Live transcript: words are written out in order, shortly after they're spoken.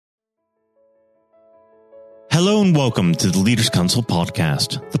Hello and welcome to the Leaders Council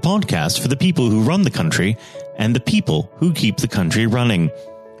podcast, the podcast for the people who run the country and the people who keep the country running.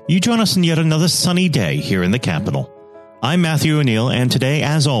 You join us in yet another sunny day here in the capital. I'm Matthew O'Neill, and today,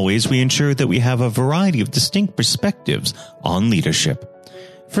 as always, we ensure that we have a variety of distinct perspectives on leadership.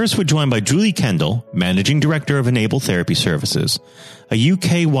 First, we're joined by Julie Kendall, Managing Director of Enable Therapy Services, a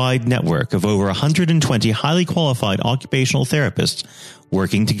UK-wide network of over 120 highly qualified occupational therapists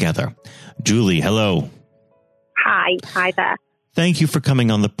working together. Julie, hello. Hi there. Thank you for coming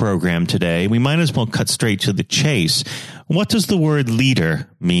on the program today. We might as well cut straight to the chase. What does the word leader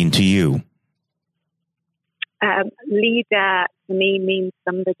mean to you? Leader to me means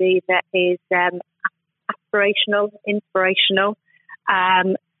somebody that is aspirational, inspirational,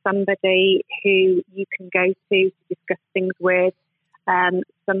 somebody who you can go to discuss things with,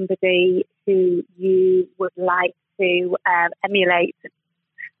 somebody who you would like to emulate. I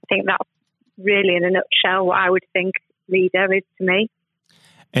think that's really, in a nutshell, what I would think leader is to me.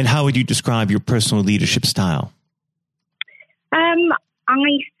 And how would you describe your personal leadership style?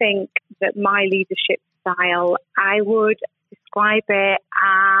 I think that my leadership style, I would describe it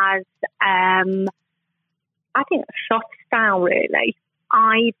as, I think, a soft style, really.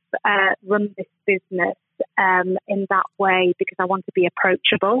 I've run this business in that way because I want to be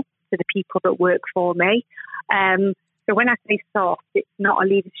approachable to the people that work for me. So when I say soft, it's not a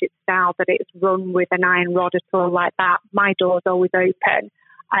leadership style that it's run with an iron rod at all like that. My door's always open.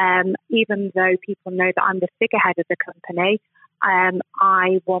 Even though people know that I'm the figurehead of the company,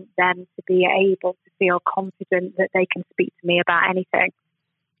 I want them to be able to feel confident that they can speak to me about anything.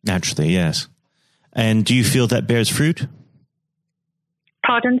 Naturally, yes. And do you feel that bears fruit?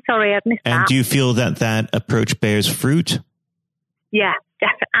 Pardon? Sorry, I've missed that. And do you feel that that approach bears fruit? Yeah,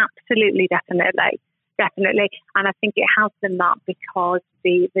 absolutely, definitely. And I think it has been that because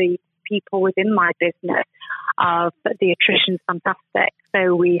the people within my business, the attrition's fantastic.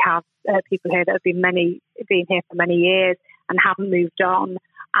 So we have people here that have been here for many years and haven't moved on.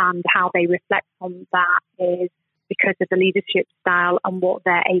 And how they reflect on that is because of the leadership style and what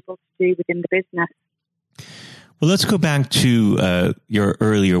they're able to do within the business. Well, let's go back to your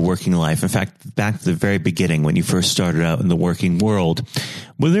earlier working life. In fact, back to the very beginning when you first started out in the working world.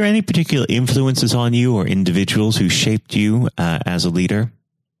 Were there any particular influences on you or individuals who shaped you as a leader?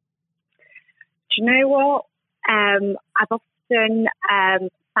 Do you know what? I've often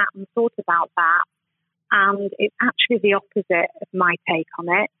sat and thought about that. And it's actually the opposite of my take on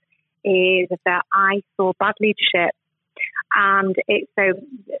it, is that I saw bad leadership. And it's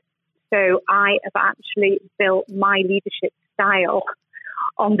so I have actually built my leadership style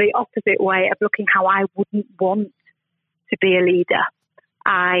on the opposite way of looking how I wouldn't want to be a leader.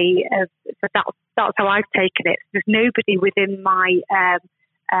 So that's how I've taken it. There's nobody within my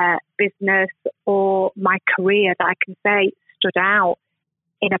business or my career that I can say stood out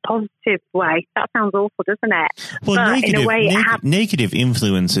in a positive way. That sounds awful, doesn't it? Well, but in a way, negative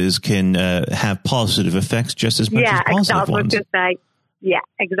influences can have positive effects just as much as positive ones. Yeah, that's what I was going to say. Yeah,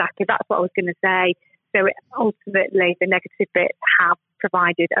 exactly. That's what I was going to say. So ultimately, the negative bits have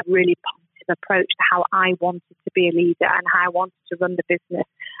provided a really positive approach to how I wanted to be a leader and how I wanted to run the business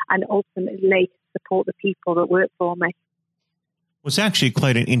and ultimately support the people that work for me. Well, it's actually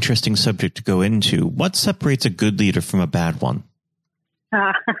quite an interesting subject to go into. What separates a good leader from a bad one?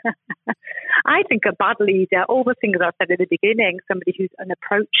 I think a bad leader, all the things I said at the beginning, somebody who's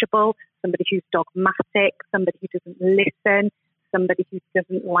unapproachable, somebody who's dogmatic, somebody who doesn't listen, somebody who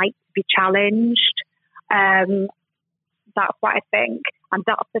doesn't like to be challenged. That's what I think. And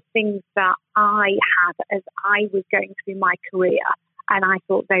that's the things that I had as I was going through my career, and I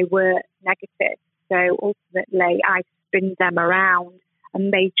thought they were negative. So ultimately, I spun them around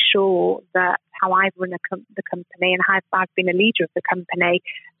and made sure that how I've run the company and how I've been a leader of the company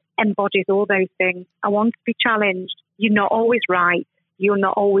embodies all those things. I want to be challenged. You're not always right. You're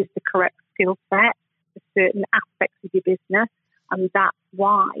not always the correct skill set for certain aspects of your business. And that's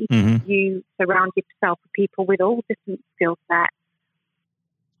why you surround yourself with people with all different skill sets.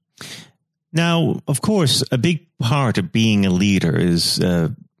 Now, of course, a big part of being a leader is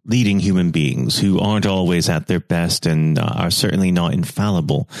leading human beings who aren't always at their best and are certainly not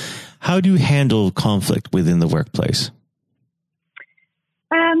infallible. How do you handle conflict within the workplace?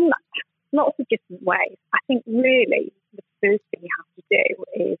 Lots of different ways. I think really the first thing you have to do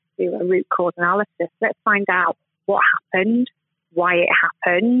is do a root cause analysis. Let's find out what happened, why it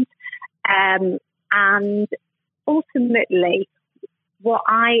happened, and ultimately what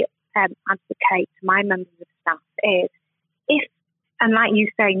I advocate to my members of staff is and like you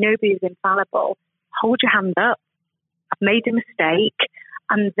say, nobody is infallible, hold your hand up. I've made a mistake.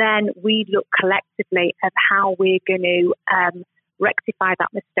 And then we look collectively at how we're going to rectify that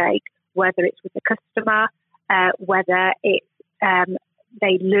mistake, whether it's with the customer, whether it's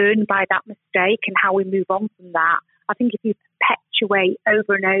they learn by that mistake and how we move on from that. I think if you perpetuate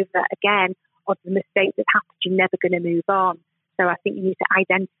over and over again of the mistake that happened, you're never going to move on. So I think you need to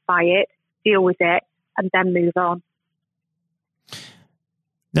identify it, deal with it, and then move on.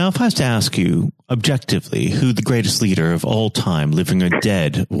 Now, if I was to ask you objectively who the greatest leader of all time, living or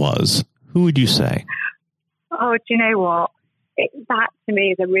dead, was, who would you say? Oh, do you know what? That to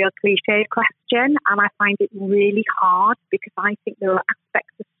me is a real cliche question, and I find it really hard because I think there are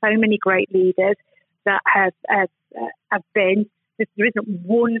aspects of so many great leaders that have been. There isn't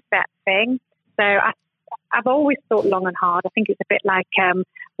one set thing. So I've always thought long and hard. I think it's a bit like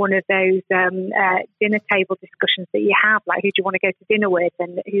one of those dinner table discussions that you have, like who do you want to go to dinner with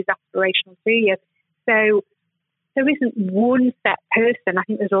and who's aspirational to you. So there isn't one set person. I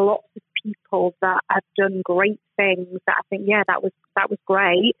think there's lots of people that have done great things that I think, yeah, that was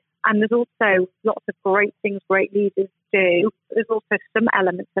great. And there's also lots of great things great leaders do. But there's also some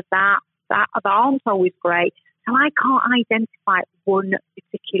elements of that aren't always great. So I can't identify one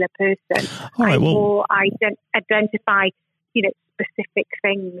particular person. All right, or identify, specific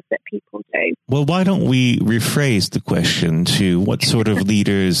things that people do. Well, why don't we rephrase the question to what sort of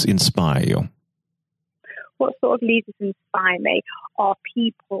leaders inspire you? What sort of leaders inspire me are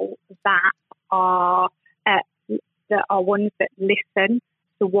people that are ones that listen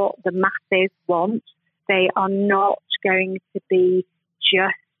to what the masses want. They are not going to be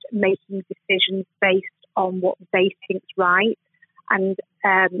just making decisions based on what they think's right, and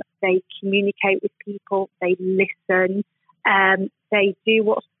they communicate with people. They listen. They do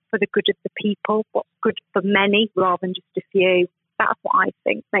what's for the good of the people, what's good for many rather than just a few. That's what I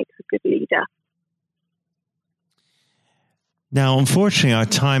think makes a good leader. Now, unfortunately, our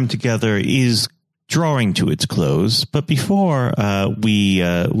time together is drawing to its close. But before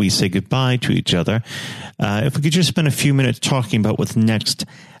we say goodbye to each other, if we could just spend a few minutes talking about what the next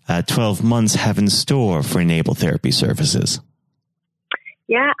 12 months have in store for Enable Therapy Services.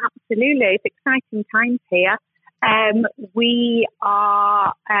 Yeah, absolutely. It's exciting times here. We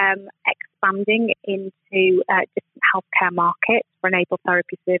are expanding into different healthcare markets for Enable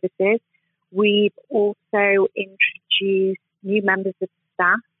Therapy Services. We've also introduced new members of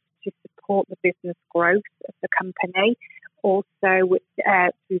staff to support the business growth of the company, also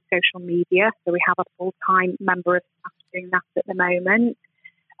through social media. So we have a full-time member of staff doing that at the moment.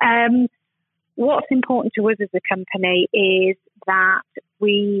 What's important to us as a company is that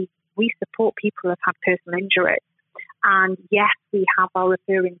we support people who have had personal injuries. And yes, we have our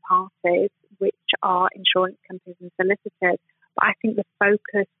referring parties, which are insurance companies and solicitors. But I think the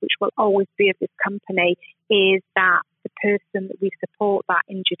focus, which will always be of this company, is that the person that we support, that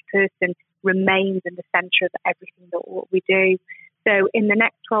injured person, remains in the centre of everything that we do. So in the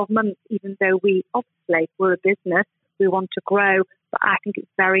next 12 months, even though we're a business, we want to grow, but I think it's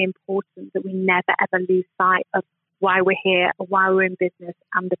very important that we never ever lose sight of why we're here, why we're in business,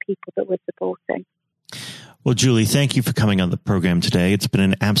 and the people that we're supporting. Well, Julie, thank you for coming on the program today. It's been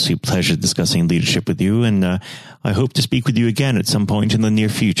an absolute pleasure discussing leadership with you, and I hope to speak with you again at some point in the near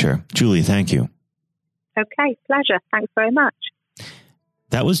future. Julie, thank you. Okay, pleasure. Thanks very much.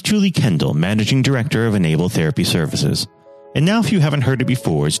 That was Julie Kendall, Managing Director of Enable Therapy Services. And now, if you haven't heard it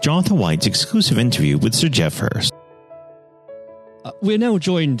before, it's Jonathan White's exclusive interview with Sir Geoff Hurst. We're now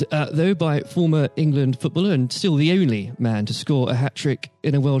joined, though, by former England footballer and still the only man to score a hat-trick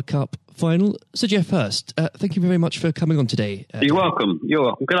in a World Cup final, Sir Geoff Hurst. Thank you very much for coming on today. You're welcome. You're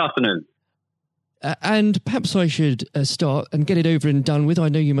welcome. Good afternoon. And perhaps I should start and get it over and done with. I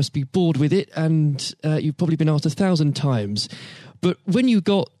know you must be bored with it, and you've probably been asked 1,000 times. But when you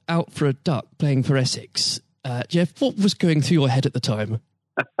got out for a duck playing for Essex, Geoff, what was going through your head at the time?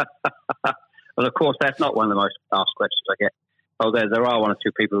 Well, of course, that's not one of the most asked questions I get. Oh, there are one or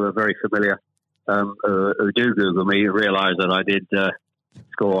two people who are very familiar who do Google me, who realise that I did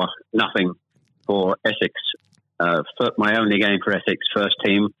score nothing for Essex. My only game for Essex first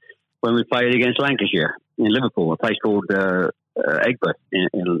team when we played against Lancashire in Liverpool, a place called Egbert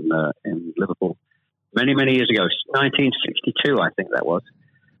in Liverpool, many, many years ago, 1962, I think that was.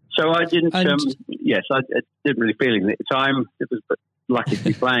 So I didn't, I didn't really feel it at the time. It was lucky to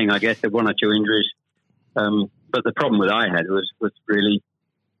be playing, I guess. There were one or two injuries. But the problem that I had was really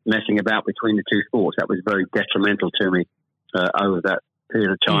messing about between the two sports. That was very detrimental to me over that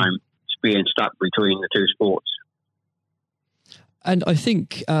period of time, being stuck between the two sports. And I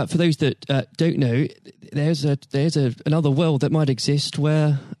think for those that don't know, there's another world that might exist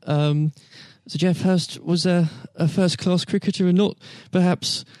where So Geoff Hurst was a first-class cricketer and not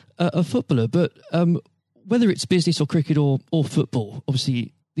perhaps a footballer, but whether it's business or cricket or football,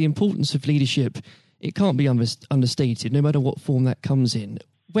 obviously the importance of leadership, it can't be understated, no matter what form that comes in.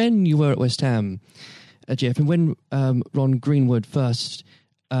 When you were at West Ham, Geoff, and when Ron Greenwood first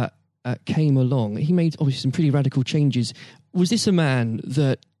came along, he made obviously some pretty radical changes. Was this a man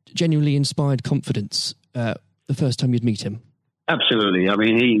that genuinely inspired confidence the first time you'd meet him? Absolutely. I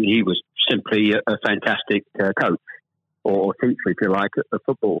mean, he was simply a fantastic coach or teacher, if you like, of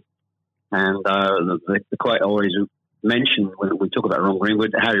football. And the quite always mentioned when we talk about Ron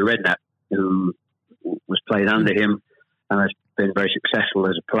Greenwood, Harry Redknapp, who was played under him and has been very successful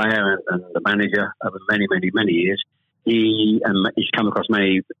as a player and the manager over many, many, many years. He's come across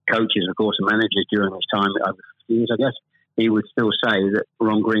many coaches, of course, and managers during his time over 50 years, I guess. He would still say that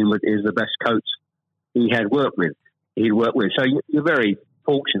Ron Greenwood is the best coach he'd worked with. So you're very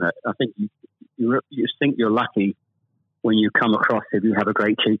fortunate. I think you think you're lucky when you come across, if you have a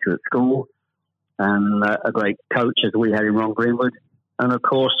great teacher at school and a great coach as we had in Ron Greenwood, and of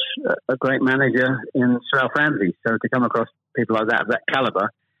course a great manager in Sir Alf Ramsey. So to come across people like that of that calibre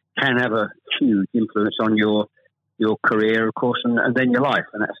can have a huge influence on your career, of course, and then your life,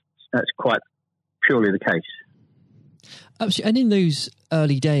 and that's quite purely the case. Absolutely. And in those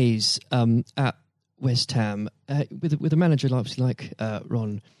early days at West Ham, with a manager like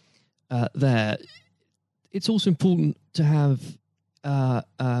Ron there, it's also important to have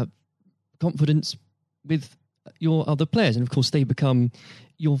confidence with your other players, and of course they become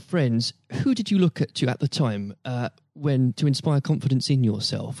your friends. Who did you look at the time when to inspire confidence in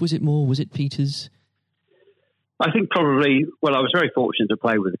yourself? Was it Peters? I think probably, I was very fortunate to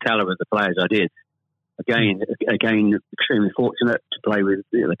play with the calibre of the players I did. Again, extremely fortunate to play with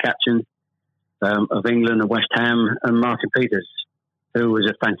the captain of England and West Ham and Martin Peters, who was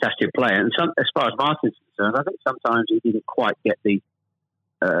a fantastic player. And as far as Martin's concerned, I think sometimes he didn't quite get the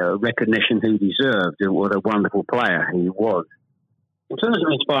recognition he deserved and what a wonderful player he was. In terms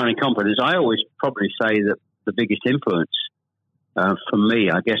of inspiring confidence, I always probably say that the biggest influence for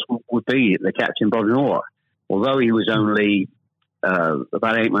me, I guess, would be the captain, Bobby Moore. Although he was only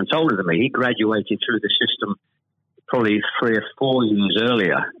about 8 months older than me, he graduated through the system probably 3 or 4 years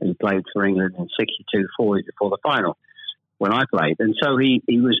earlier. He played for England in 62, 4 years before the final when I played. And so he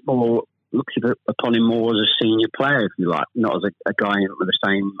was more, looked upon him more as a senior player, if you like, not as a guy with the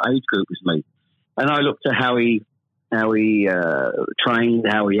same age group as me. And I looked at how he trained,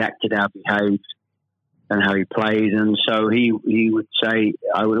 how he acted, how he behaved, and how he played. And so he would say,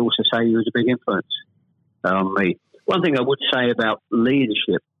 I would also say he was a big influence on me. One thing I would say about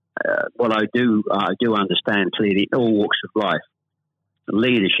leadership, what I do understand clearly in all walks of life,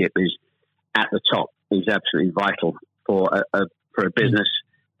 leadership is at the top, is absolutely vital for a business,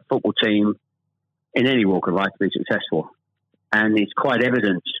 a football team, in any walk of life to be successful. And it's quite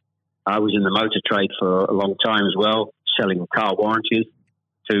evident. I was in the motor trade for a long time as well, selling car warranties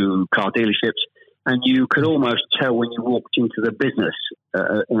to car dealerships. And you could almost tell when you walked into the business,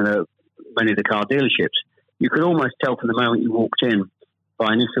 many of the car dealerships, you could almost tell from the moment you walked in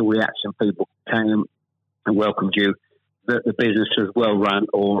by initial reaction, people came and welcomed you, that the business was well run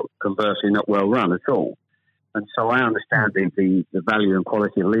or conversely not well run at all. And so I understand the value and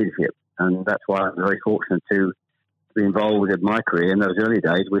quality of leadership. And that's why I'm very fortunate to be involved in my career in those early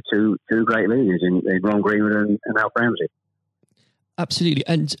days with two great leaders in Ron Greenwood and Alf Ramsey. Absolutely.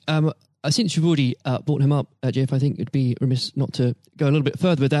 And since you've already brought him up, Geoff, I think it'd be remiss not to go a little bit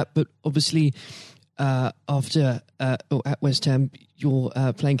further with that. But obviously, after at West Ham, your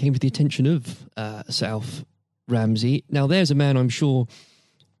playing came to the attention of Sir Alf Ramsey. Now, there's a man I'm sure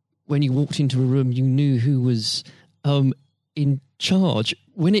when you walked into a room, you knew who was in charge.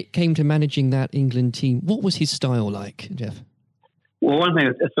 When it came to managing that England team, what was his style like, Geoff? Well,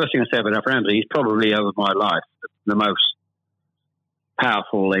 the first thing I say about Alf Ramsey, he's probably over my life the most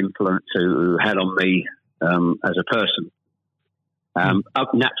powerful influence who had on me as a person.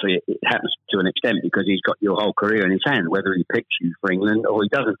 Naturally, it happens to an extent because he's got your whole career in his hand. Whether he picks you for England or he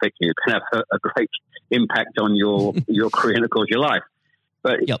doesn't pick you, it can have a great impact on your career and, of course, your life.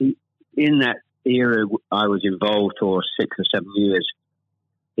 But in that era I was involved for 6 or 7 years,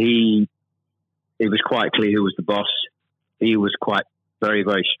 it was quite clear who was the boss. He was quite very,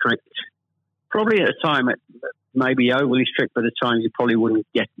 very strict. Probably at a time, maybe overly strict, but at times you probably wouldn't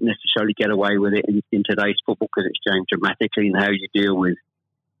necessarily get away with it in today's football because it's changed dramatically in how you deal with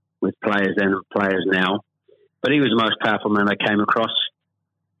players then and players now. But he was the most powerful man I came across,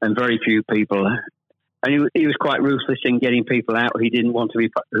 and very few people. And he was quite ruthless in getting people out who didn't want to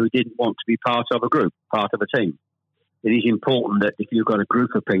be part of a group, part of a team. it is important that if you've got a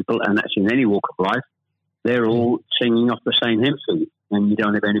group of people, and that's in any walk of life, they're all singing off the same hymn sheet, and you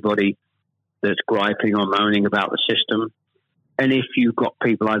don't have anybody that's griping or moaning about the system. And if you've got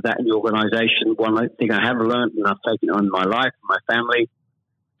people like that in your organisation, one thing I have learned, and I've taken it on in my life, my family,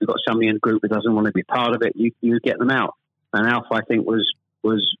 you've got somebody in the group that doesn't want to be part of it, you get them out. And Alf, I think, was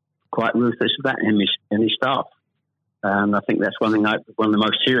quite ruthless with that in his staff. And I think that's one of the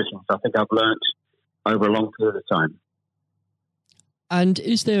most serious things I think I've learnt over a long period of time. And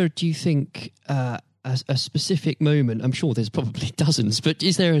is there, do you think, a specific moment, I'm sure there's probably dozens, but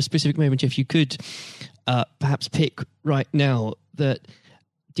is there a specific moment, if you could perhaps pick right now, that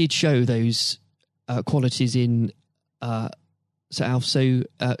did show those qualities in Sir Alf so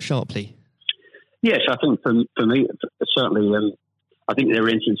sharply? Yes, I think for me, certainly, I think there are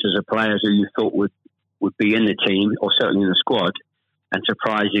instances of players who you thought would be in the team, or certainly in the squad, and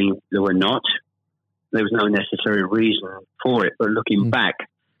surprising they were not. There was no necessary reason for it, but looking back,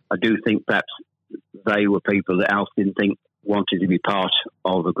 I do think perhaps they were people that Alf didn't think wanted to be part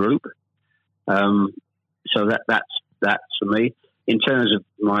of a group. So that's for me. In terms of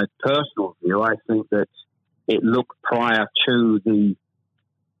my personal view, I think that it looked prior to the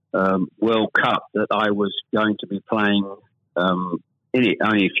World Cup that I was going to be playing in it.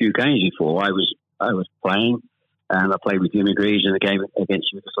 Only a few games before I was playing, and I played with Jimmy Greaves in a game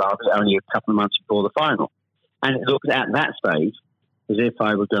against Yugoslavia only a couple of months before the final. And it looked at that stage as if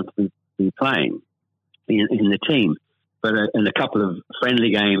I was going to be playing in the team. But in a couple of more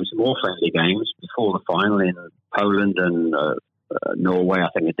friendly games before the final in Poland and Norway, I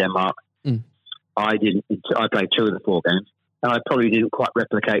think, and Denmark, I played 2 of the 4 games, and I probably didn't quite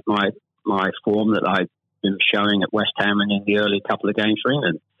replicate my form that I'd been showing at West Ham and in the early couple of games for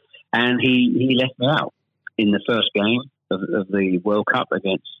England. And he left me out in the first game of the World Cup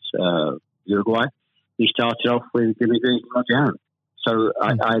against Uruguay. He started off with Jimmy Greaves and Roger Allen. So I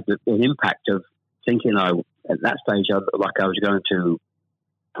had an impact of thinking at that stage I looked like I was going to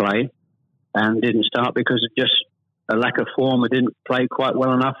play, and didn't start because of just a lack of form. I didn't play quite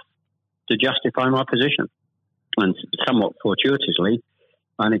well enough to justify my position. And somewhat fortuitously,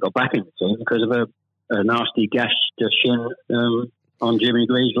 I only got back in the team because of a nasty gash to shin on Jimmy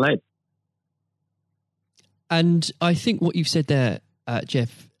Greaves' leg. And I think what you've said there,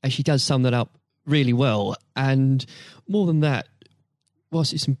 Jeff, actually does sum that up really well. And more than that,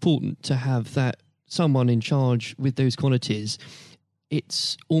 whilst it's important to have that someone in charge with those qualities,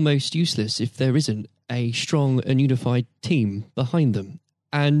 it's almost useless if there isn't a strong and unified team behind them.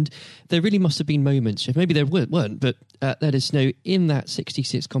 And there really must have been moments, maybe there weren't, but let us know, in that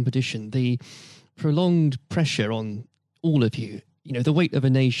 66 competition, the prolonged pressure on all of you, the weight of a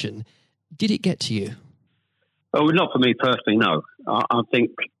nation, did it get to you? Oh, not for me personally, no. I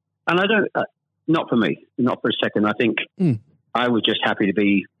think, and I don't, not for me, not for a second. I think I was just happy to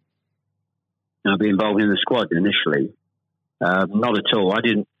be involved in the squad initially. Not at all.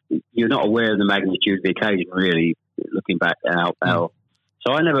 You're not aware of the magnitude of the occasion, really, looking back out.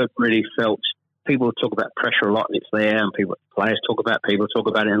 So I never really felt, people talk about pressure a lot and it's there, and players talk about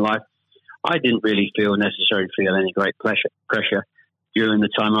it in life. I didn't really necessarily feel any great pressure during the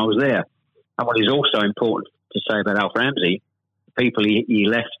time I was there. And what is also important to say about Alf Ramsey, the people he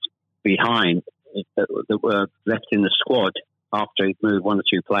left behind that were left in the squad after he'd moved 1 or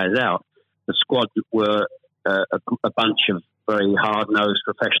 2 players out, the squad were a bunch of very hard-nosed,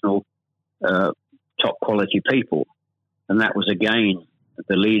 professional, top-quality people. And that was, again,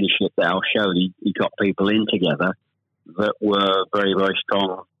 the leadership that Al showed. He got people in together that were very, very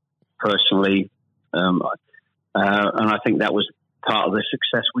strong personally. And I think that was part of the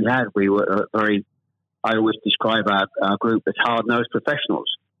success we had. We were I always describe our group as hard-nosed professionals.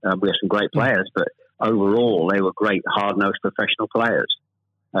 We have some great players, but overall they were great hard-nosed professional players.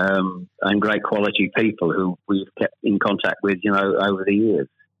 And great quality people who we've kept in contact with, over the years.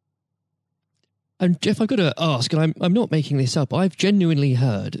 And Jeff, I've got to ask, and I'm not making this up, I've genuinely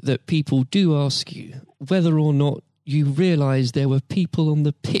heard that people do ask you whether or not you realise there were people on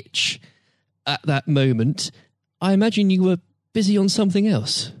the pitch at that moment. I imagine you were busy on something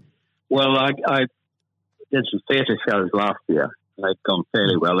else. Well, I did some theatre shows last year. They've gone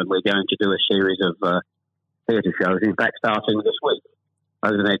fairly well, and we're going to do a series of theatre shows, in fact, starting this week,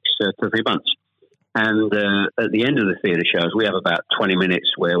 over the next 2 or 3 months. And at the end of the theatre shows, we have about 20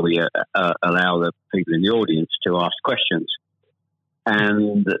 minutes where we allow the people in the audience to ask questions.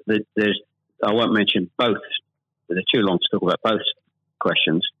 And I won't mention both. They're too long to talk about both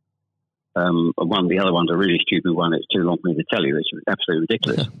questions. The other one's a really stupid one. It's too long for me to tell you. It's absolutely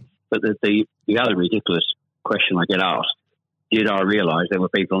ridiculous. But the other ridiculous question I get asked, did I realise there were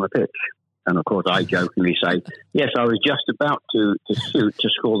people on the pitch? And of course, I jokingly say, yes, I was just about to shoot to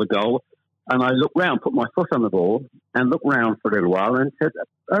score the goal. And I looked round, put my foot on the ball, and looked round for a little while and said,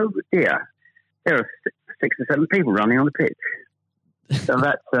 oh dear, there are 6 or 7 people running on the pitch. So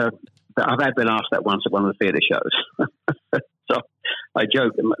that's, I've been asked that once at one of the theatre shows. So I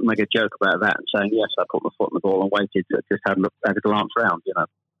make a joke about that and saying, yes, I put my foot on the ball and waited, just had a glance round, you know.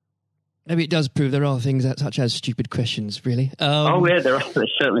 Maybe it does prove there are things such as stupid questions, really. Oh, yeah, there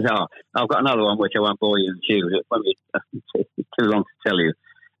certainly are. I've got another one which I won't bore you with. It won't be too long to tell you.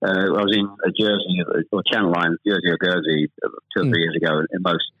 I was in a Jersey, or Channel Line, Jersey or Guernsey, 2 or 3 years ago, and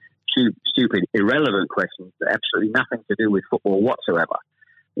most stupid, irrelevant questions, absolutely nothing to do with football whatsoever,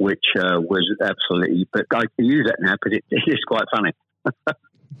 which was absolutely, but I can use that now because it is quite funny.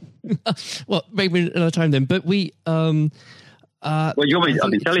 Well, maybe another time then, but we... well, you want me? I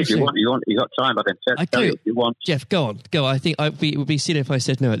can tell you if you want. You got time? I can tell you if you want. Jeff, go on. I think it would be silly if I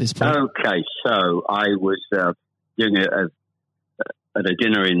said no at this point. Okay, so I was doing at a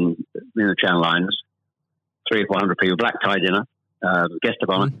dinner in the Channel Islands, 300 or 400 people, black tie dinner, guest of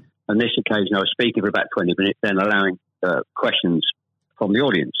honour. On this occasion, I was speaking for about 20 minutes, then allowing questions from the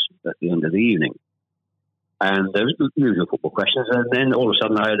audience at the end of the evening. And there was usual football questions, and then all of a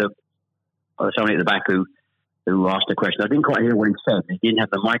sudden I had somebody at the back who asked a question. I didn't quite hear what he said. He didn't have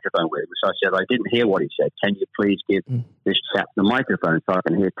the microphone with him. So I said, I didn't hear what he said. Can you please give this chap the microphone so I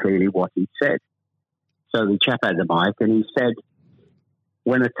can hear clearly what he said? So the chap had the mic and he said,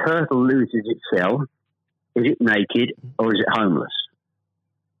 when a turtle loses its shell, is it naked or is it homeless?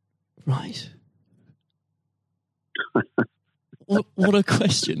 Right. What a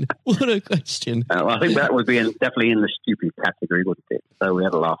question. What a question. I think that would be definitely in the stupid category, wouldn't it? So we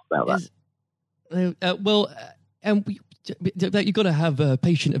had a laugh about that. You've got to have a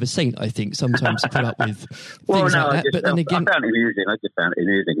patient of a saint, I think, sometimes to put up with things like that. But then again, I found it amusing. I just found it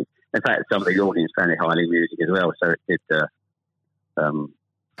amusing. In fact, some of the audience found it highly amusing as well. So it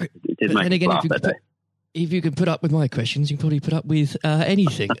did make me laugh that day. If you can put up with my questions, you can probably put up with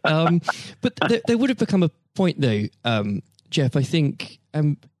anything. But there would have become a point, though, Jeff. I think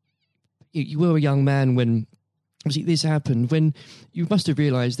you were a young man when obviously this happened, when you must have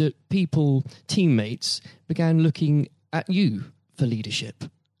realised that teammates, began looking at you for leadership.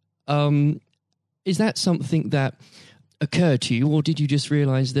 Is that something that occurred to you, or did you just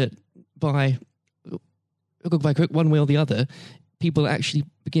realise that by one way or the other, people actually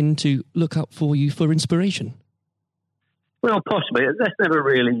begin to look up for you for inspiration? Well, possibly. That's never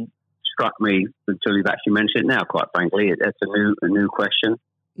really struck me until you've actually mentioned it now, quite frankly. It's a new question.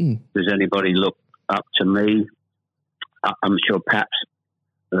 Does anybody look up to me? I'm sure perhaps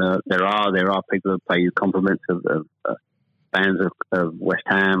there are people who pay you compliments of fans of West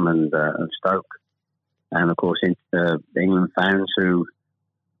Ham and Stoke, and of course England fans who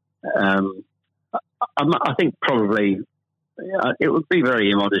I think probably it would be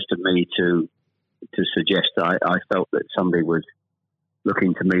very immodest of me to suggest that I felt that somebody was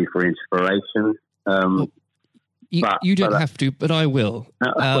looking to me for inspiration. You don't have to, but I will.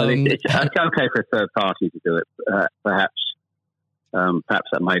 Well, it's okay for a third party to do it. Perhaps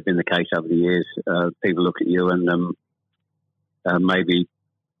that may have been the case over the years. People look at you and maybe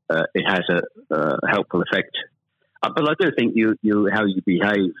it has a helpful effect. But I do think you how you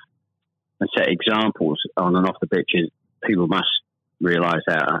behave and set examples on and off the pitches, people must realise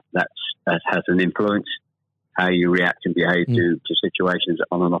that has an influence. How you react and behave to situations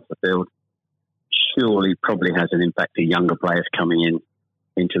on and off the field surely probably has an impact to younger players coming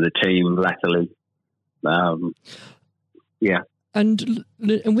into the team latterly. And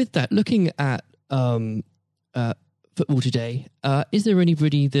with that, looking at football today, is there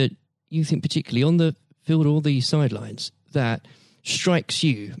anybody that you think particularly on the field or the sidelines that strikes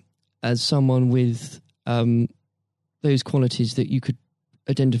you as someone with those qualities that you could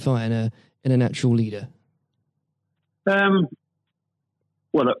identify in a natural leader?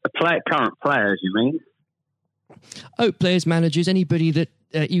 Well, current players, you mean? Oh, players, managers, anybody that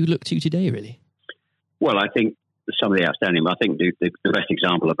you look to today, really? Well, I think some of the outstanding. I think the best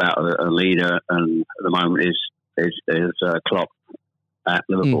example about a leader at the moment is Klopp at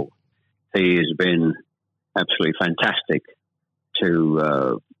Liverpool. He has been absolutely fantastic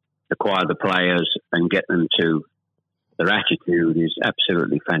to acquire the players and get them to. Their attitude is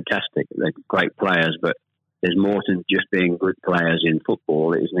absolutely fantastic. They're great players, but there's more than just being good players in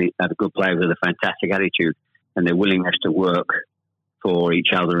football. It is have a good player with a fantastic attitude, and their willingness to work for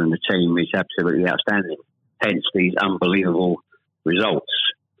each other and the team is absolutely outstanding. Hence these unbelievable results.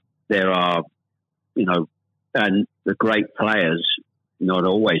 There are, and the great players not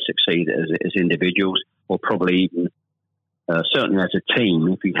always succeed as individuals, or probably even certainly as a team,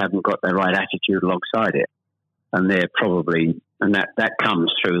 if you haven't got the right attitude alongside it. And they're probably, and that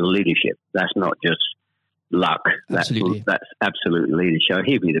comes through the leadership. That's not just luck. Absolutely. That's absolute leadership.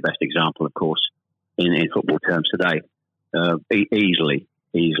 He'd be the best example, of course, in football terms today. Easily.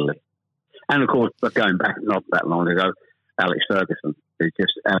 And of course, but going back not that long ago, Alex Ferguson is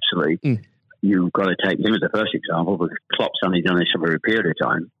just absolutely, you've got to take him as the first example, because Klopp's only done this over a period of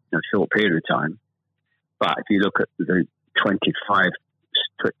time, a short period of time. But if you look at the 26,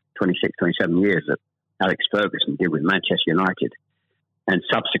 27 years that Alex Ferguson did with Manchester United, and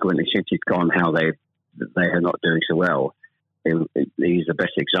subsequently since he's gone, how they are not doing so well. He's the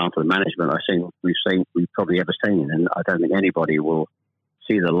best example of management we've probably ever seen, and I don't think anybody will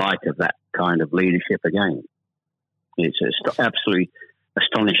see the light of that kind of leadership again. It's absolutely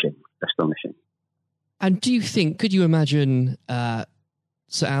astonishing. And do you think, could you imagine Sir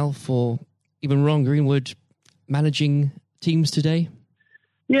Alf or even Ron Greenwood managing teams today?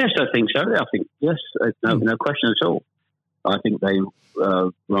 Yes, I think so. I think yes, no question at all. I think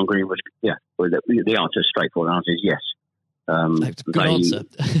Ron Greenwood. Yeah, the answer, straightforward answer is yes. That's a good answer.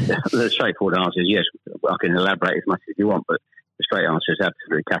 The straightforward answer is yes. I can elaborate as much as you want, but the straight answer is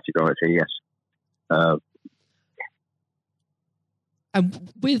absolutely categorically yes.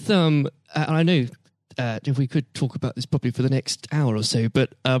 And with I know if we could talk about this probably for the next hour or so,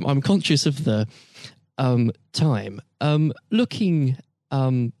 but I'm conscious of the time. Looking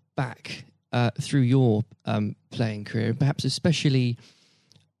back through your playing career, perhaps especially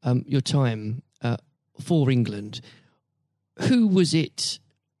your time for England, who was it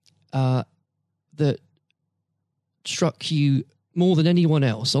that struck you more than anyone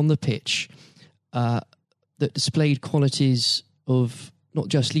else on the pitch that displayed qualities of not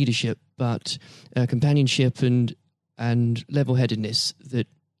just leadership but companionship and level-headedness that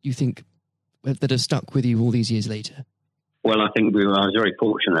you think that have stuck with you all these years later? Well, I think I was very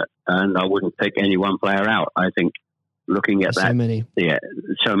fortunate, and I wouldn't pick any one player out. I think looking at that,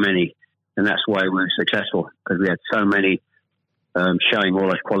 so many, and that's why we were successful, because we had so many showing all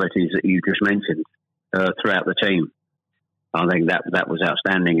those qualities that you just mentioned throughout the team. I think that was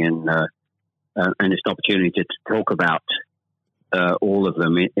outstanding, and it's an opportunity to talk about all of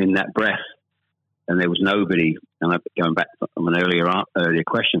them in that breath. And there was nobody, and going back from an earlier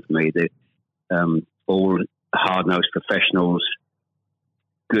question for me, all hard-nosed professionals,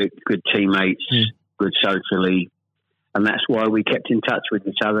 good teammates, good socially, and that's why we kept in touch with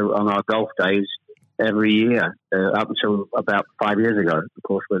each other on our golf days every year up until about 5 years ago. Of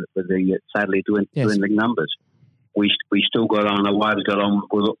course, with the sadly dwindling numbers, we still got on. Our wives got on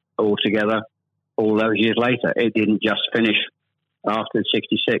all together all those years later. It didn't just finish after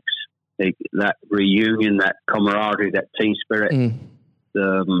 '66. That reunion, that camaraderie, that team spirit.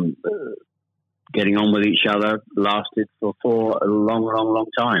 Getting on with each other lasted for a long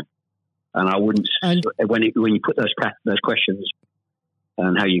time, and I wouldn't. When you put those questions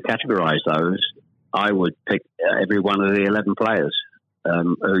and how you categorise those, I would pick every one of the 11 players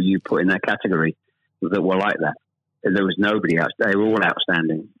who you put in that category that were like that. There was nobody else; they were all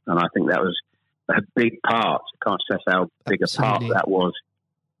outstanding, and I think that was a big part. I can't stress how big a part that was,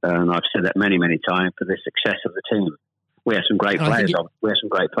 and I've said that many times for the success of the team. We had some great players. We had some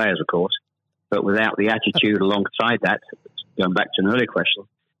great players, of course. But without the attitude alongside that, going back to an earlier question,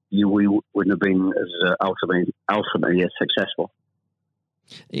 we wouldn't have been as ultimately as successful.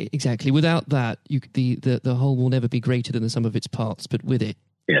 Exactly. Without that, the whole will never be greater than the sum of its parts. But with it,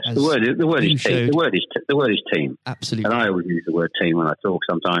 yes, the word is team. The word is team. Absolutely. And I always use the word team when I talk.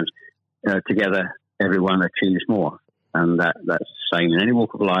 Sometimes together, everyone achieves more, and that's the same in any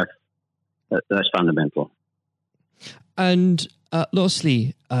walk of life. That's fundamental. And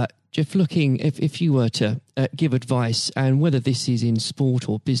lastly, Jeff, looking, if you were to give advice, and whether this is in sport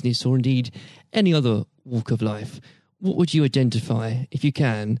or business or indeed any other walk of life, what would you identify, if you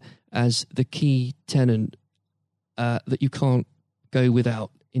can, as the key tenet that you can't go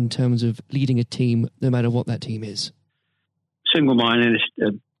without in terms of leading a team, no matter what that team is? Single-mindedness,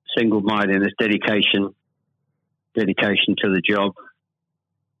 dedication to the job,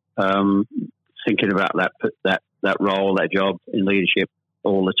 thinking about that role, that job in leadership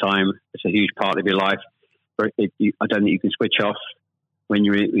all the time. It's a huge part of your life. I don't think you can switch off when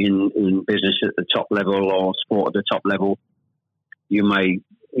you're in business at the top level or sport at the top level. You may,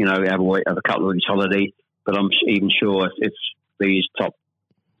 have a couple of weeks holiday, but I'm even sure if these top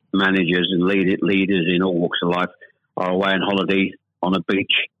managers and leaders in all walks of life are away on holiday on a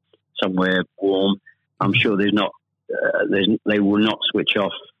beach somewhere warm, I'm sure they will not switch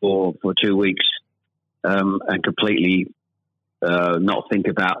off for 2 weeks and completely not think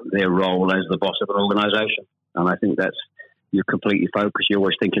about their role as the boss of an organisation. And I think that's you're completely focused. You're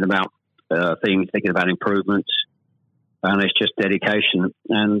always thinking about things, thinking about improvements, and it's just dedication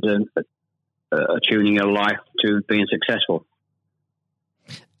and tuning your life to being successful.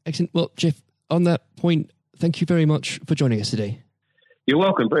 Excellent. Well, Jeff, on that point, thank you very much for joining us today. You're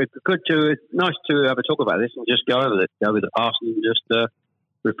welcome. Nice to have a talk about this and just go over the past and just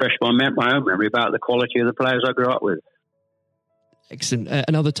refresh my own memory about the quality of the players I grew up with. Excellent.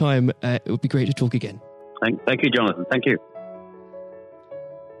 Another time, it would be great to talk again. Thank you, Jonathan. Thank you.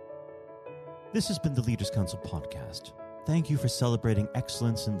 This has been the Leaders Council podcast. Thank you for celebrating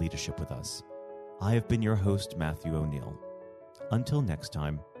excellence in leadership with us. I have been your host, Matthew O'Neill. Until next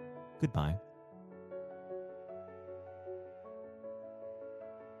time, goodbye.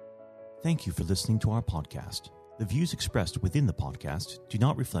 Thank you for listening to our podcast. The views expressed within the podcast do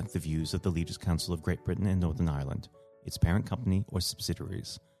not reflect the views of the Leaders Council of Great Britain and Northern Ireland, its parent company or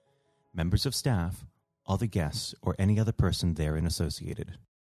subsidiaries, members of staff, other guests, or any other person therein associated.